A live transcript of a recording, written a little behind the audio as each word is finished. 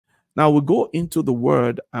Now we'll go into the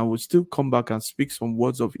word and we'll still come back and speak some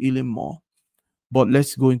words of healing more. But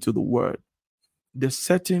let's go into the word. The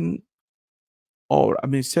setting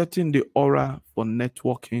setting the aura for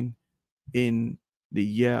networking in the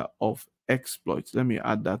year of exploits. Let me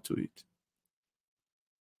add that to it.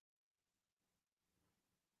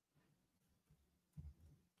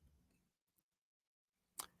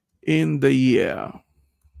 In the year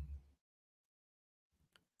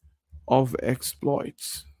of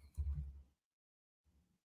exploits.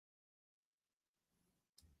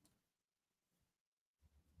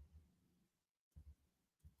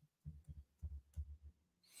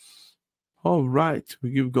 All right, we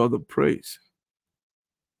give God the praise.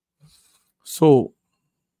 So,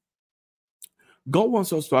 God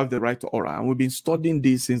wants us to have the right aura, and we've been studying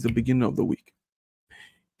this since the beginning of the week.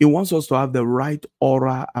 He wants us to have the right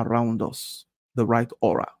aura around us, the right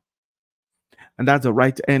aura. And that's the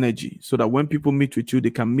right energy, so that when people meet with you, they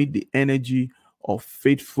can meet the energy of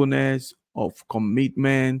faithfulness, of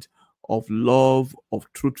commitment, of love,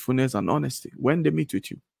 of truthfulness, and honesty when they meet with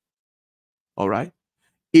you. All right?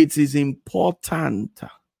 It is important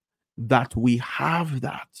that we have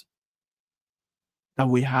that. That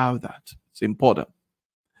we have that. It's important.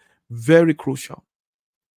 Very crucial.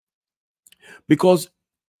 Because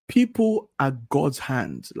people are God's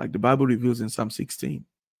hands, like the Bible reveals in Psalm 16.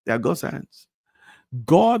 They are God's hands.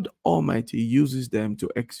 God Almighty uses them to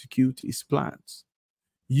execute his plans.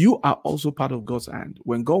 You are also part of God's hand.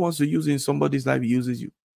 When God wants to use you in somebody's life, he uses you.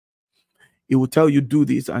 He will tell you, do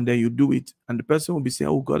this, and then you do it. And the person will be saying,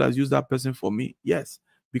 oh, God has used that person for me. Yes,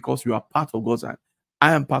 because you are part of God's hand.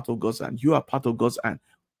 I am part of God's hand. You are part of God's hand.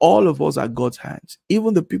 All of us are God's hands.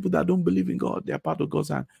 Even the people that don't believe in God, they are part of God's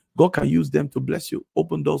hand. God can use them to bless you,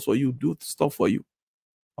 open doors for you, do stuff for you.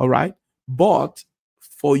 All right? But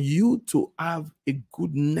for you to have a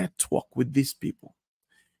good network with these people,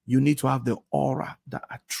 you need to have the aura that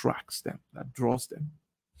attracts them, that draws them.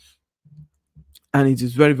 And it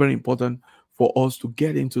is very, very important for us to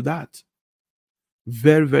get into that.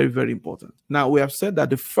 Very, very, very important. Now, we have said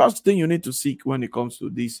that the first thing you need to seek when it comes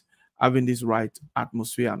to this, having this right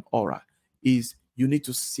atmosphere and aura, is you need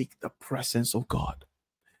to seek the presence of God.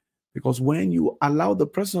 Because when you allow the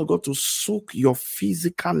presence of God to soak your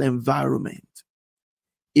physical environment,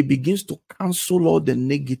 it begins to cancel all the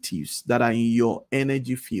negatives that are in your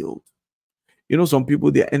energy field. You know, some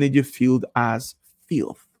people, their energy field has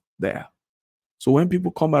filth there. So when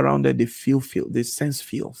people come around there, they feel filth, they sense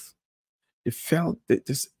filth. They felt that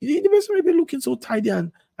the person may be looking so tidy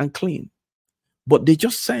and clean, but they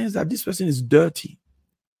just sense that this person is dirty.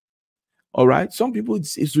 All right. Some people,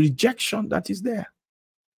 it's rejection that is there.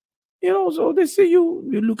 You know, so they say you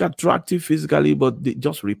look attractive physically, but they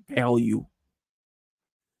just repel you.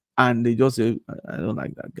 And they just say, I don't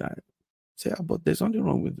like that guy. Say, but there's something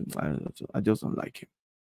wrong with him. I just don't like him.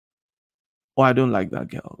 Or I don't like that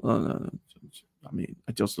girl. No. I mean,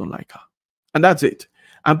 I just don't like her. And that's it.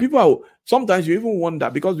 And people sometimes you even wonder,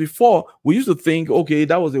 because before we used to think, okay,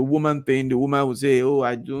 that was a woman thing. The woman would say, oh,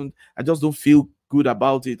 I just don't feel good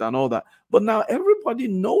about it and all that. But now everybody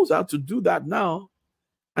knows how to do that now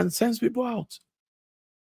and sends people out.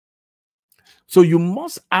 So you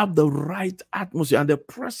must have the right atmosphere, and the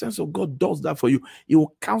presence of God does that for you. It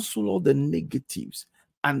will cancel all the negatives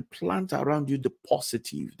and plant around you the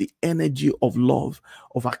positive, the energy of love,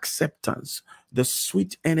 of acceptance, the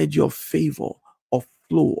sweet energy of favor, of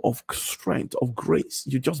flow, of strength, of grace.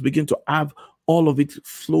 You just begin to have all of it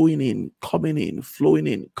flowing in, coming in, flowing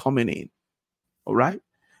in, coming in. All right?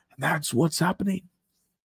 And that's what's happening.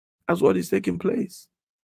 That's what is taking place.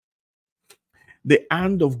 The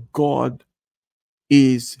hand of God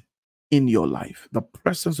is in your life. The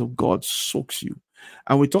presence of God soaks you.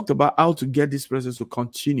 And we talked about how to get this presence to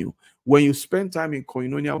continue. When you spend time in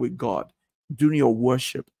koinonia with God, during your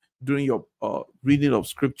worship, during your reading of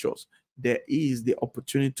scriptures, there is the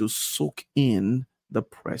opportunity to soak in the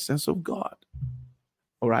presence of God.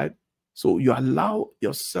 All right? So you allow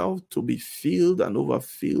yourself to be filled and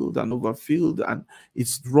overfilled and overfilled, and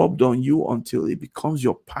it's rubbed on you until it becomes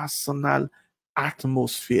your personal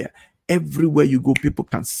atmosphere. Everywhere you go, people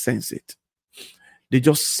can sense it. They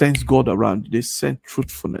just sense God around you. They sense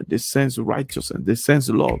truthfulness. They sense righteousness. They sense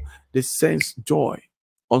love. They sense joy,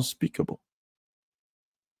 unspeakable.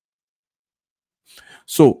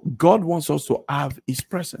 So God wants us to have his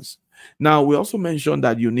presence. Now, we also mentioned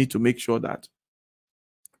that you need to make sure that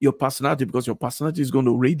your personality, because your personality is going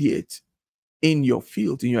to radiate in your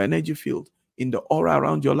field, in your energy field, in the aura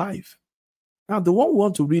around your life. Now, the one we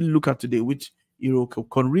want to really look at today, which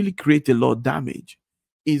can really create a lot of damage,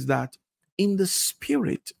 is that in the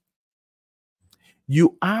spirit,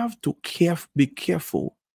 you have to be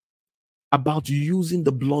careful about using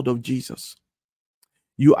the blood of Jesus.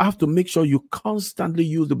 You have to make sure you constantly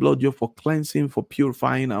use the blood for cleansing, for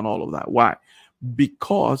purifying, and all of that. Why?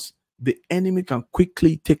 Because the enemy can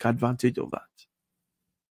quickly take advantage of that.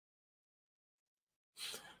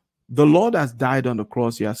 The Lord has died on the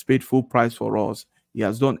cross. He has paid full price for us. He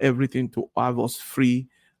has done everything to have us free.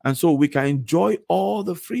 And so we can enjoy all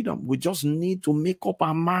the freedom. We just need to make up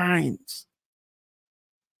our minds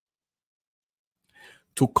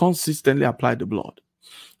to consistently apply the blood.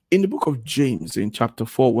 In the book of James, in chapter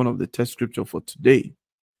 4, one of the text scripture for today,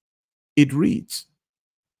 it reads,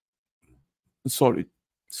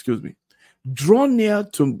 draw near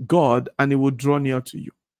to God and he will draw near to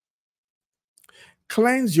you.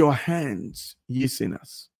 Cleanse your hands, ye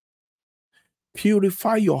sinners.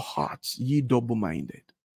 Purify your hearts, ye double-minded.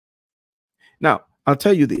 Now, I'll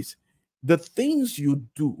tell you this. The things you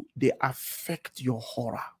do, they affect your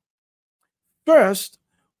aura. First,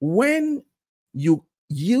 when you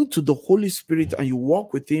yield to the Holy Spirit and you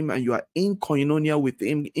walk with him and you are in koinonia with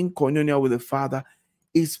him, in koinonia with the Father,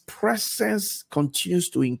 his presence continues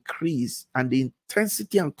to increase and the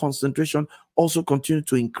intensity and concentration also continue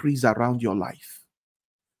to increase around your life.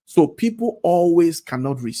 So people always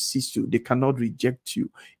cannot resist you. They cannot reject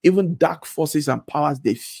you. Even dark forces and powers,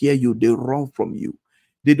 they fear you. They run from you.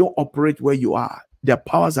 They don't operate where you are. Their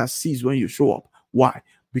powers are seized when you show up. Why?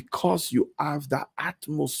 Because you have the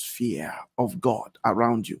atmosphere of God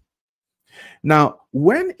around you. Now,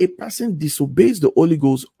 when a person disobeys the Holy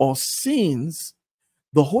Ghost or sins,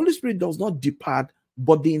 the Holy Spirit does not depart,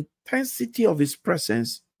 but the intensity of his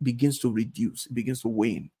presence begins to reduce, begins to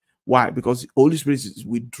wane. Why? Because the Holy Spirit is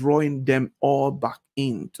withdrawing them all back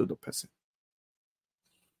into the person.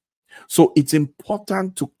 So it's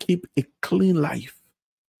important to keep a clean life,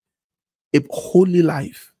 a holy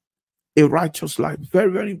life, a righteous life.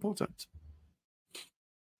 Very, very important.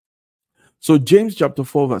 So James chapter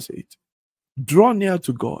 4 verse 8. Draw near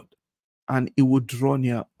to God and he will draw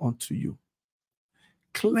near unto you.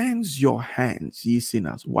 Cleanse your hands, ye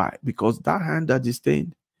sinners. Why? Because that hand that is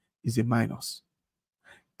stained is a minus.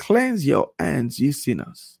 Cleanse your hands, ye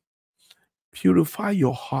sinners. Purify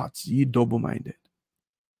your hearts, ye double-minded.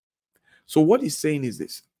 So what he's saying is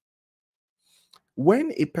this.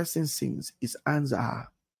 When a person sins, his hands are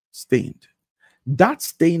stained. That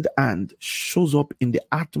stained hand shows up in the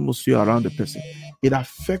atmosphere around the person. It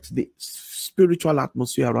affects the spiritual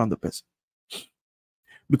atmosphere around the person.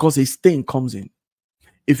 Because a stain comes in.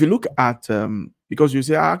 If you look at, because you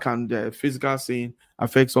say, how can the physical sin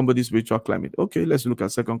affect somebody's spiritual climate? Okay, let's look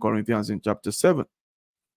at 2 Corinthians in chapter 7.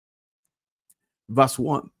 Verse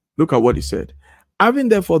 1. Look at what he said. Having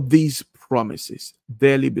therefore these promises,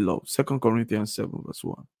 dearly beloved. 2 Corinthians 7 verse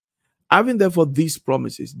 1. Having therefore these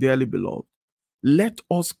promises, dearly beloved, let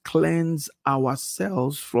us cleanse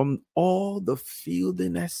ourselves from all the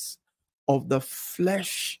filthiness of the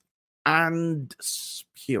flesh and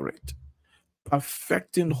spirit,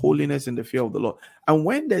 perfecting holiness in the fear of the Lord. And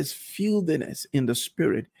when there's filthiness in the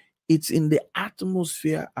spirit, it's in the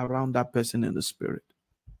atmosphere around that person in the spirit.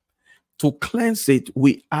 To cleanse it,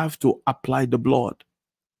 we have to apply the blood.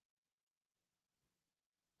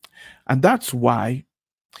 And that's why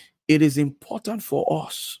it is important for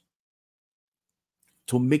us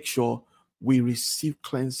to make sure we receive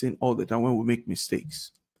cleansing all the time when we make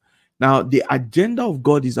mistakes. Now, the agenda of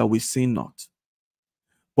God is that we sin not.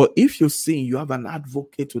 But if you sin, you have an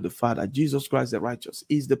advocate with the Father, Jesus Christ the righteous,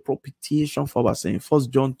 is the propitiation for our sin.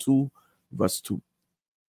 1 John 2, verse 2.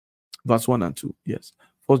 Verse 1 and 2. Yes.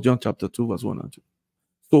 1 John chapter 2, verse 1 and 2.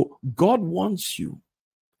 So God wants you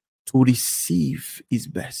to receive his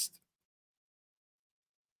best.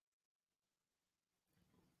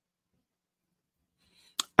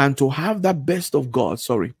 And to have that best of God,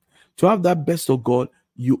 to have that best of God,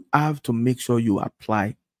 you have to make sure you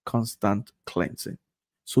apply constant cleansing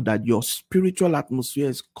so that your spiritual atmosphere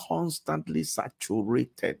is constantly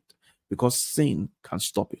saturated, because sin can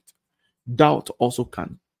stop it. Doubt also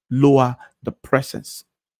can lower the presence.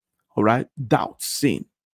 All right? Doubt, sin.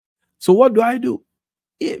 So what do?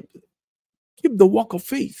 Keep the walk of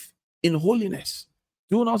faith in holiness.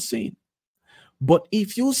 Do not sin. But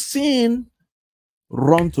if you sin,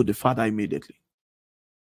 run to the Father immediately.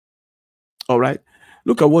 All right?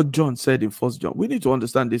 Look at what John said in 1 John. We need to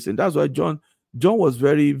understand this, and that's why John was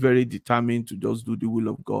very, very determined to just do the will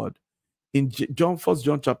of God. In 1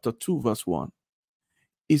 John chapter 2, verse 1,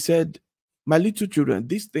 he said, my little children,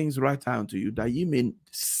 these things write I unto you, that ye may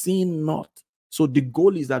sin not. So the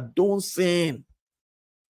goal is that don't sin.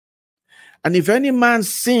 And if any man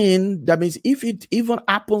sin, that means if it even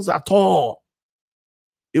happens at all,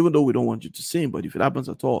 even though we don't want you to sin, but if it happens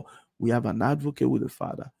at all, we have an advocate with the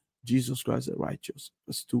Father, Jesus Christ the righteous.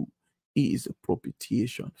 Verse 2, he is the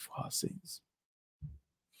propitiation for our sins.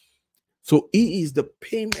 So he is the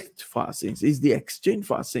payment for our sins. He's the exchange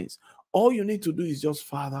for our sins. All you need to do is just,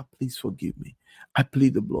 Father, please forgive me. I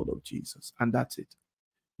plead the blood of Jesus. And that's it.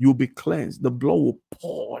 You'll be cleansed. The blood will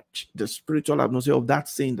purge the spiritual atmosphere of that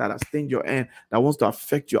sin that has stained your hand, that wants to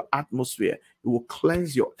affect your atmosphere. It will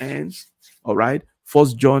cleanse your hands. All right.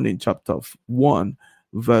 1 John in chapter 1,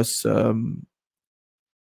 verse 1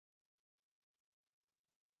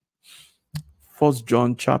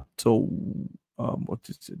 John chapter what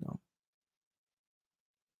is it now?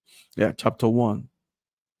 Yeah, chapter 1.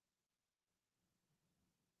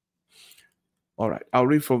 All right, I'll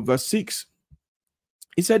read from verse 6.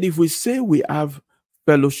 He said, if we say we have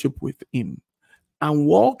fellowship with him and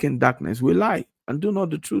walk in darkness, we lie and do not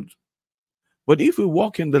the truth. But if we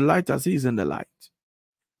walk in the light as he is in the light,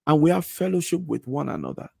 and we have fellowship with one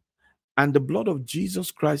another, and the blood of Jesus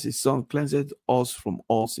Christ, his son, cleanses us from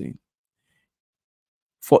all sin.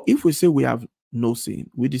 For if we say we have no sin,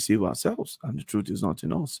 we deceive ourselves, and the truth is not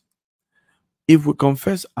in us. If we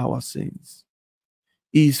confess our sins,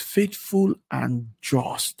 he is faithful and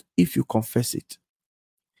just. If you confess it,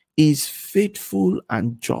 he is faithful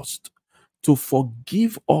and just to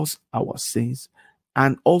forgive us our sins,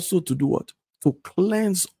 and also to do what? To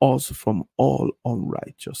cleanse us from all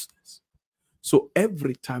unrighteousness. So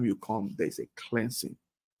every time you come, there's a cleansing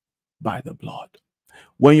by the blood.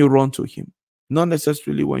 When you run to him, not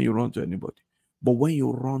necessarily when you run to anybody, but when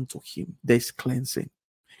you run to him, there's cleansing.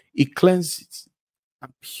 He cleanses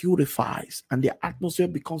and purifies, and the atmosphere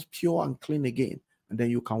becomes pure and clean again. And then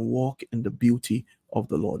you can walk in the beauty of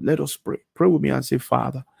the Lord. Let us pray. Pray with me and say,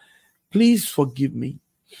 Father, please forgive me.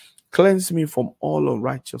 Cleanse me from all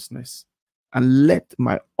unrighteousness, and let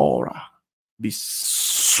my aura be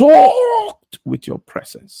soaked with your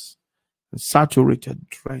presence and saturated,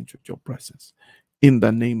 drenched with your presence. In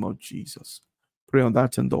the name of Jesus. Pray on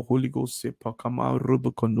that, and the Holy Ghost say, Pakama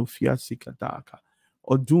Rubukonufia Sikadaka.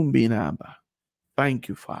 Odumbinaba. Thank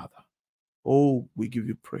you, Father. Oh, we give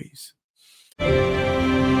you praise.